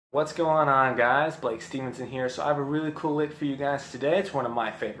What's going on, guys? Blake Stevenson here. So I have a really cool lick for you guys today. It's one of my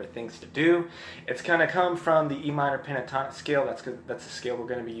favorite things to do. It's going to come from the E minor pentatonic scale. That's the scale we're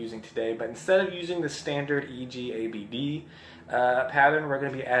going to be using today. But instead of using the standard E, G, A, B, D pattern, we're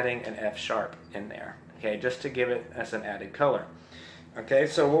going to be adding an F sharp in there. Okay, just to give it some added color. Okay,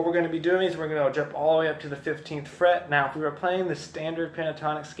 so what we're going to be doing is we're going to jump all the way up to the 15th fret. Now, if we were playing the standard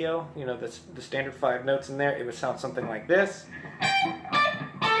pentatonic scale, you know, the standard 5 notes in there, it would sound something like this.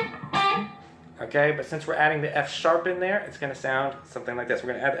 Okay, but since we're adding the F sharp in there, it's going to sound something like this.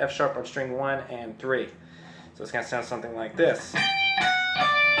 We're going to add the F sharp on string 1 and 3. So it's going to sound something like this.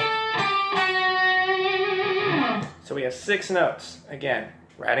 So we have 6 notes. Again,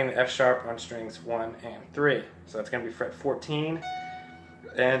 we're adding the F sharp on strings 1 and 3. So it's going to be fret 14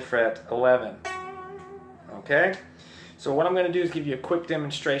 and fret 11. Okay? So what I'm going to do is give you a quick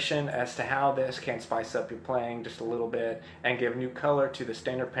demonstration as to how this can spice up your playing just a little bit and give new color to the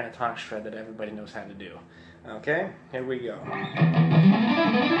standard pentatonic shred that everybody knows how to do. Okay, here we go.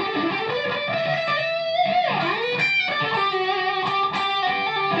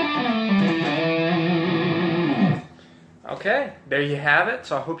 Okay, there you have it.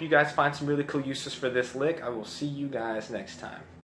 So I hope you guys find some really cool uses for this lick. I will see you guys next time.